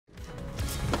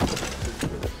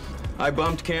I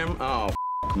bumped Cam. Oh,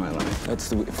 f my life. That's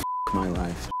the f my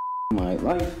life. My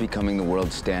life becoming the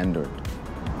world standard.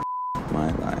 My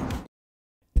life.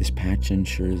 This patch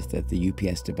ensures that the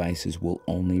UPS devices will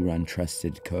only run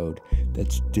trusted code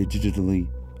that's digitally,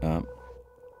 oh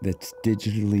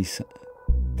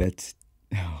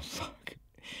fuck.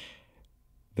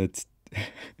 That's,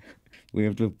 we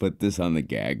have to put this on the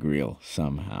gag reel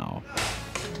somehow.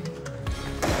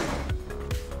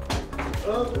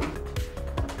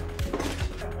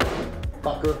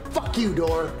 Fucker. Fuck you,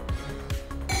 door.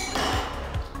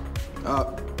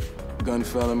 Gun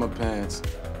fell in my pants.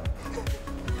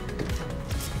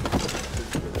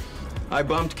 I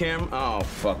bumped Cam. Oh,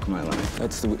 fuck my life.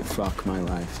 That's the fuck my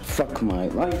life. Fuck my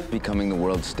life. Becoming the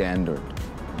world standard.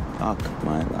 Fuck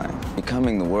my life.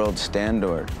 Becoming the world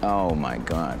standard. Oh my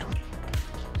God.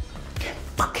 Can't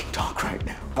fucking talk right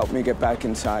now. Help me get back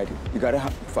inside. You gotta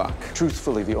help. Fuck.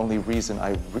 Truthfully, the only reason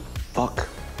fuck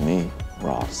me,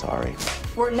 Raw, sorry.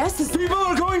 We're necessary. People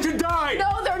are going to die!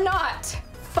 No, they're not.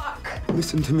 Fuck.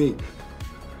 Listen to me.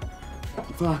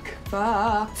 Fuck.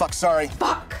 Fuck. Fuck, sorry.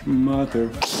 Fuck. Mother.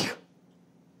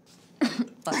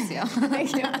 Bless you.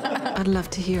 Thank you. I'd love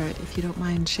to hear it if you don't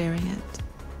mind sharing it.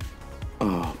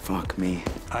 Oh, fuck me.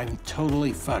 I'm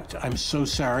totally fucked. I'm so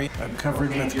sorry. I'm covered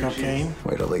with cocaine.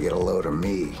 Wait till they get a load of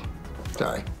me.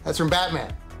 Sorry. That's from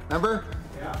Batman. Remember?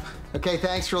 Yeah. Okay,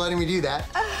 thanks for letting me do that.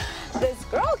 This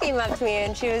girl came up to me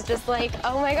and she was just like,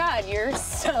 oh my God, you're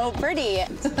so pretty.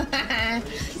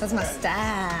 That's my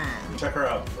style. Check her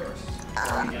out first.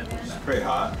 She's pretty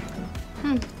hot.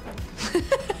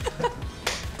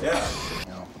 Yeah. You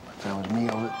know, if that was me,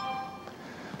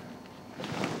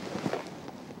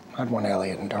 I'd want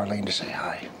Elliot and Darlene to say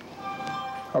hi.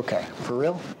 Okay, for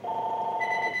real?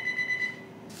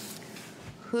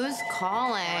 Who's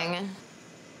calling?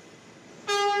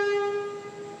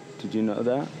 Did you know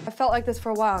that? I felt like this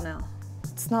for a while now.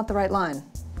 It's not the right line.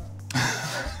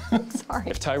 Sorry.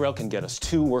 If Tyrell can get us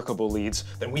 2 workable leads,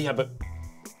 then we have a...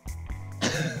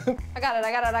 I got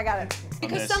it.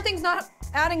 Because something's not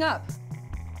adding up.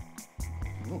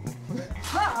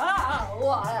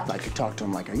 I could talk to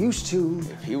him like I used to.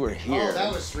 If he were here. Oh,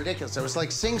 that was ridiculous. It was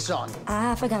like sing-song.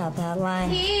 I forgot that line.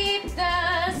 Keep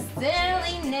the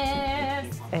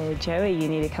silliness. Joey, you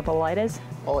need a couple lighters?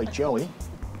 Oi, Joey.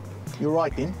 You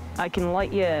right then? I can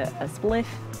light you a spliff.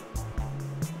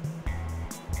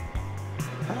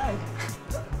 Hi.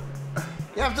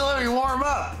 You have to let me warm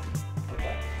up.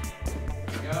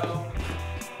 Go.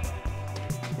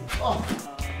 Oh.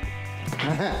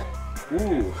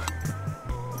 Ooh.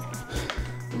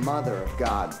 Mother of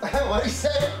God. What did he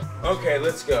say? Okay,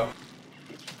 let's go.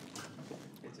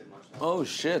 Oh,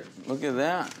 shit. Look at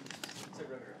that.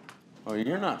 Oh,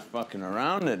 you're not fucking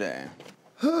around today.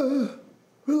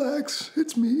 Relax,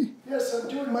 it's me. Yes, I'm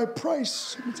doing my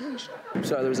price imitation.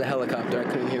 Sorry, there was a helicopter. I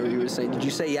couldn't hear what you were saying. Did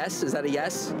you say yes? Is that a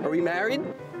yes? Are we married?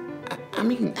 I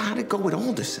mean, how'd it go with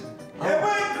Alderson? It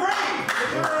went great!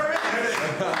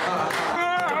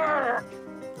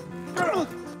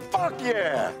 Fuck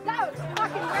yeah! That was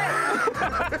fucking great.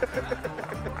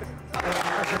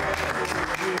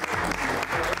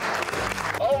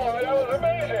 Oh, that was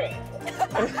amazing!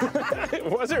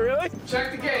 Was it really?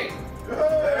 Check the gate.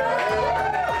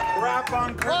 Rap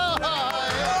on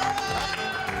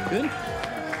Good?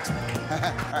 All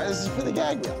right, this is for the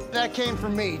gag reel. That came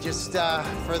from me, just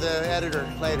for the editor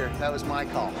later. That was my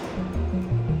call.